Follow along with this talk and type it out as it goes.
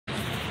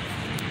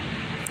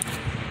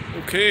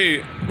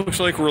Okay,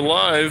 looks like we're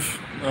live.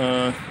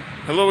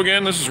 Hello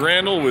again, this is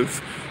Randall with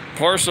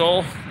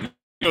PARSOL.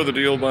 You know the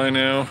deal by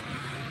now.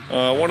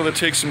 I wanted to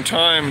take some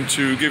time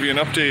to give you an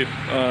update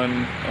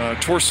on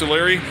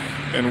Torsilieri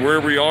and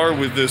where we are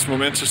with this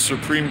momentous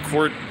Supreme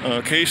Court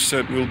case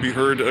that will be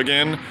heard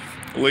again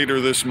later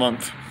this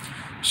month.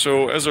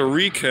 So as a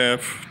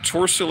recap,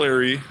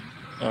 Torsilieri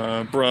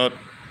brought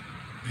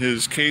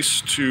his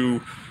case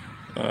to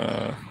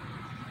the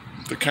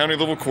county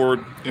level court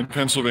in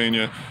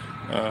Pennsylvania,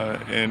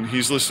 and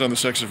he's listed on the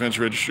sex offense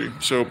registry.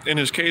 So in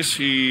his case,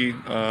 he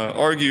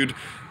argued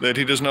that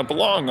he does not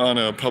belong on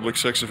a public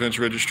sex offense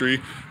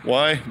registry.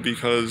 Why?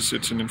 Because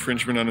it's an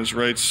infringement on his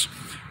rights,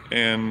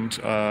 and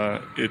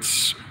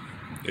it's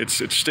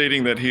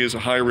stating that he is a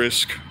high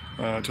risk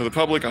to the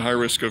public, a high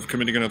risk of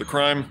committing another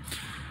crime,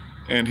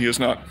 and he is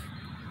not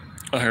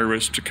a high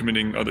risk to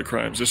committing other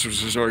crimes. This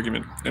was his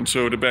argument. And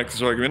so to back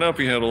this argument up,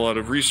 he had a lot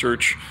of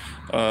research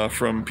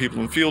from people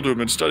in the field who have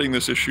been studying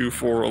this issue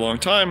for a long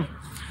time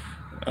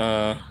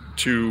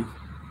to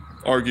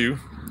argue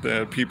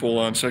that people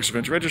on sex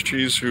offense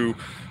registries who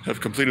have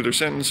completed their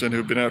sentence and who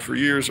have been out for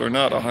years are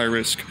not a high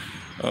risk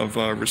of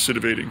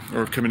recidivating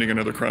or of committing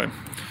another crime.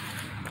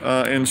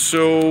 And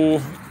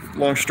so,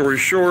 long story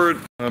short,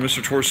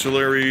 Mr.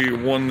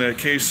 Torsilieri won that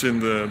case in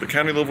the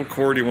county level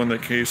court. He won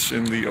that case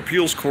in the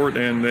appeals court,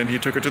 and then he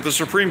took it to the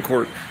Supreme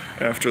Court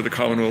after the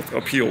Commonwealth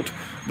appealed.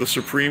 The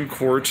Supreme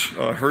Court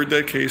heard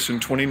that case in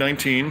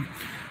 2019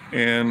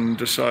 and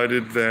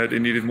decided that it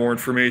needed more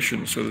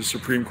information. So the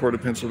Supreme Court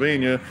of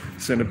Pennsylvania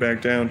sent it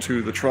back down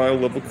to the trial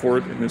level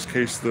court, in this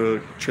case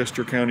the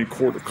Chester County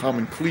Court of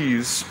Common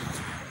Pleas,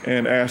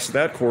 and asked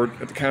that court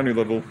at the county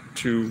level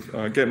to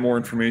get more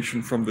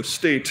information from the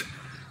state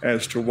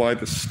as to why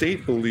the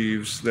state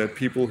believes that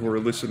people who are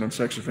listed on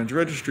sex offense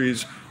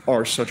registries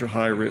are such a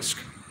high risk.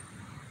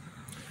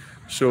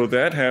 So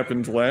that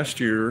happened last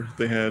year.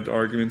 They had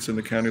arguments in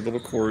the county level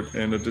court,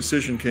 and a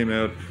decision came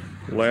out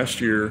last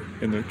year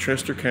in the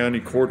Chester County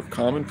Court of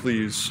Common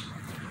Pleas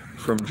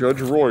from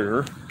Judge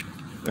Royer,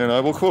 and I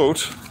will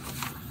quote,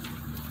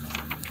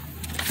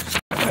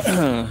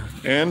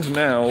 "And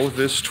now,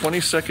 this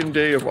 22nd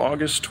day of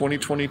August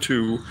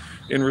 2022,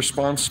 in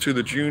response to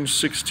the June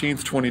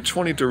 16th,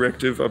 2020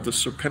 directive of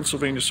the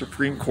Pennsylvania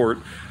Supreme Court,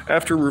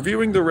 after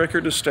reviewing the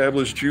record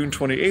established June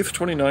 28th,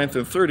 29th,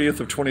 and 30th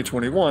of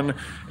 2021,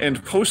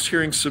 and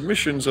post-hearing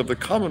submissions of the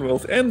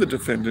Commonwealth and the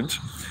defendant,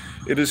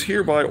 it is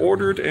hereby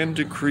ordered and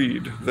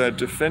decreed that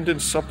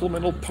defendant's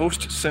supplemental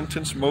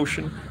post-sentence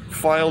motion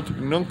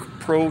filed nunc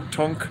pro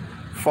tunc,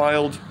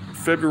 filed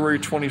February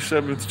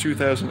 27th,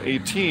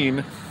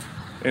 2018,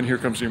 and here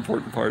comes the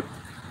important part,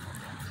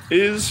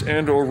 is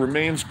and or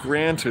remains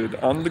granted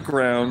on the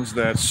grounds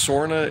that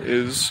SORNA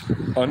is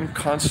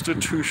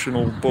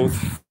unconstitutional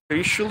both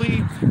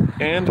facially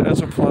and as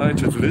applied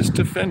to this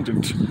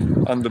defendant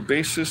on the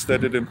basis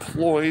that it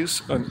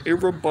employs an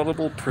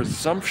irrebuttable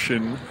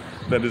presumption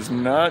that is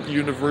not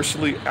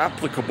universally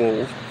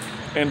applicable,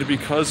 and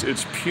because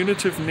its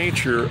punitive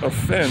nature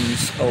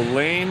offends a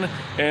lane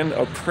and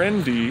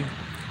apprendi,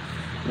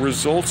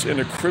 results in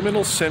a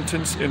criminal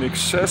sentence in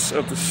excess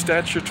of the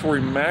statutory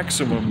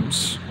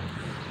maximums,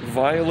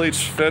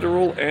 violates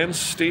federal and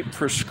state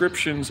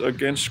prescriptions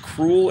against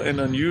cruel and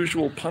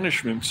unusual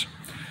punishment,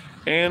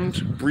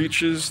 and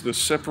breaches the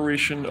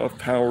separation of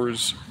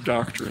powers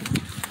doctrine."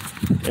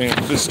 And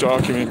this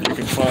document you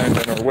can find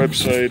on our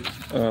website.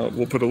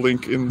 We'll put a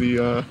link in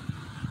the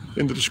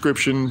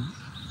description.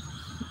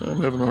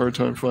 I'm having a hard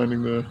time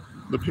finding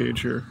the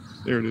page here.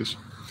 There it is.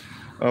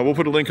 We'll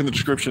put a link in the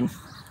description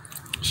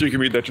so you can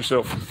read that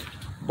yourself.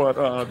 But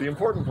the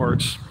important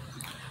parts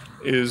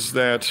is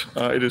that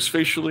it is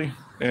facially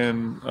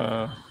and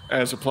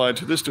as applied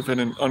to this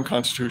defendant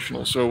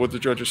unconstitutional. So what the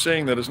judge is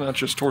saying, that is not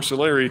just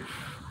Torsilieri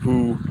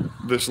who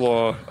this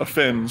law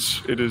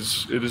offends, it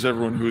is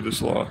everyone who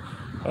this law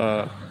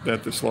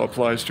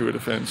applies to, it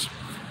offends.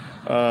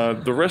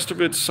 The rest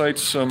of it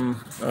cites some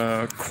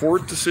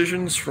court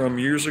decisions from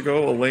years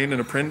ago, Elaine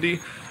and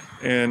Apprendi,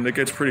 and it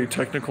gets pretty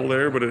technical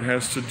there, but it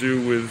has to do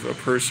with a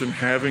person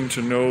having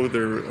to know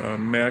their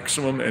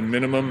maximum and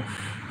minimum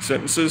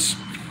sentences.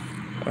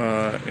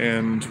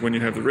 And when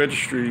you have the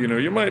registry,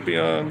 you might be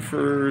on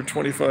for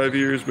 25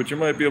 years, but you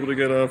might be able to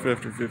get off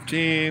after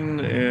 15,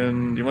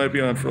 and you might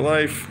be on for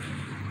life.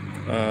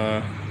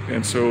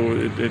 And so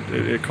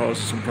it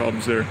causes some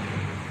problems there.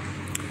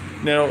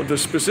 Now, the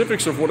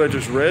specifics of what I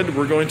just read,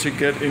 we're going to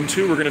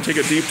take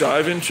a deep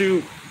dive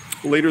into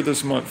later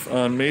this month.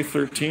 On May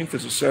 13th,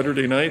 it's a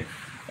Saturday night.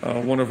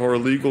 One of our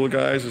legal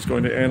guys is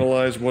going to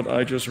analyze what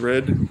I just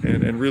read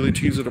and really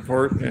tease it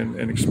apart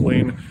and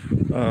explain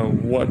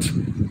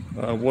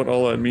what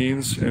all that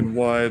means and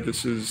why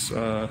this is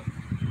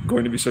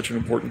going to be such an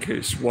important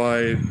case,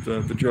 why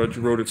the judge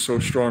wrote it so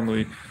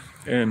strongly,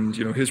 and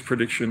his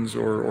predictions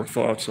or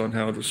thoughts on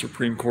how the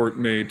Supreme Court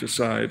may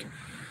decide.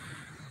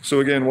 So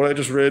again, what I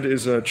just read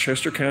is a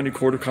Chester County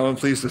Court of Common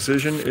Pleas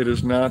decision. It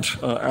is not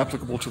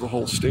applicable to the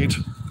whole state.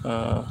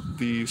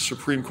 The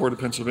Supreme Court of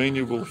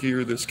Pennsylvania will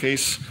hear this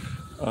case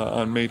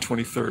on May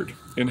 23rd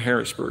in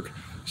Harrisburg.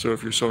 So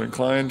if you're so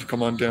inclined,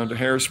 come on down to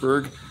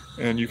Harrisburg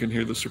and you can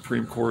hear the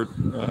Supreme Court,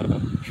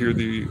 hear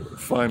the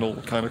final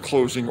kind of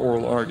closing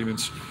oral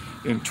arguments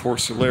in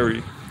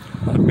Torsilieri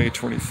on May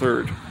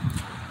 23rd.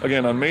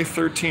 Again, on May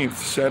 13th,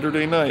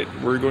 Saturday night,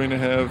 we're going to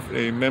have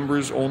a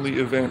members-only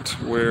event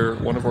where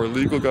one of our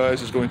legal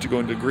guys is going to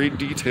go into great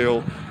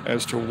detail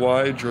as to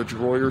why Judge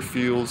Royer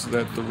feels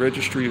that the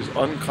registry is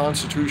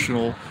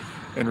unconstitutional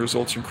and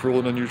results in cruel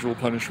and unusual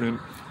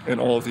punishment, and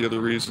all of the other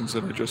reasons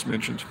that I just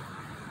mentioned.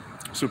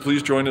 So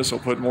please join us. I'll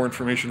put more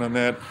information on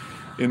that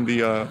in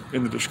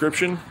the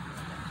description.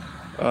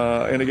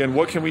 And again,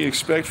 what can we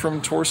expect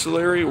from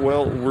Torsilieri?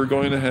 Well, we're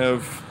going to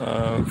have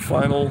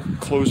final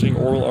closing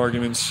oral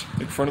arguments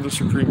in front of the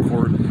Supreme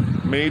Court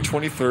May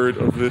 23rd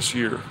of this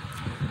year.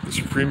 The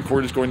Supreme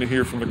Court is going to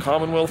hear from the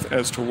Commonwealth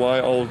as to why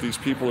all of these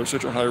people are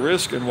such a high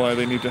risk and why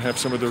they need to have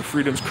some of their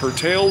freedoms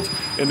curtailed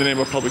in the name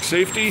of public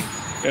safety.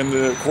 And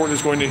the court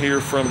is going to hear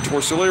from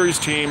Torsilieri's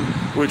team,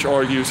 which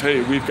argues,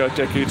 hey, we've got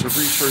decades of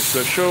research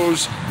that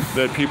shows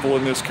that people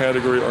in this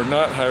category are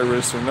not high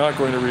risk, they're not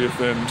going to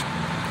reoffend.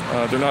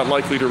 They're not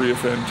likely to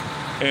reoffend,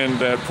 and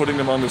that putting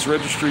them on this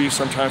registry,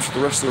 sometimes for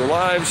the rest of their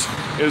lives,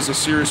 is a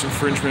serious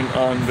infringement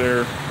on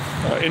their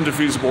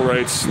indefeasible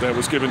rights that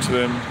was given to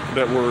them,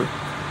 that were,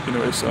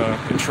 is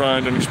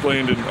enshrined and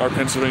explained in our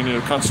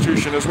Pennsylvania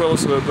Constitution as well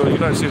as the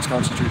United States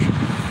Constitution.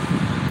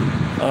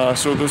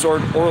 So those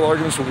oral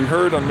arguments will be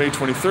heard on May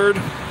 23rd,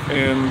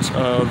 and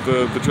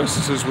the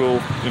justices will,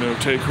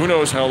 take who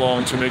knows how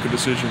long to make a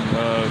decision.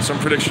 Some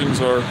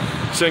predictions are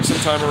saying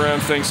sometime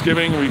around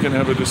Thanksgiving we can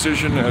have a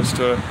decision as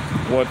to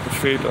what the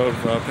fate of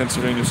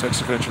Pennsylvania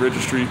sex offense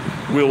registry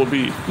will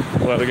be.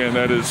 But again,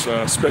 that is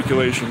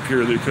speculation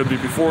purely. It could be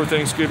before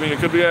Thanksgiving, it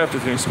could be after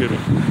Thanksgiving.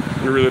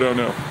 We really don't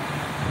know.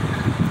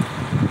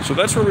 So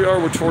that's where we are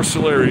with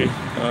Torsilieri.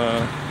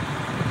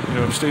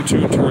 Stay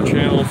tuned to our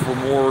channel for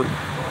more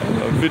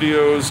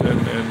videos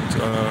and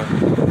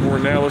more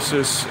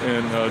analysis,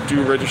 and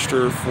do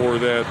register for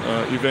that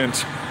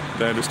event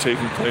that is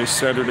taking place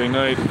Saturday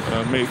night,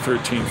 May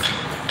 13th.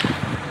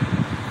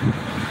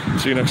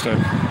 See you next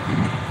time.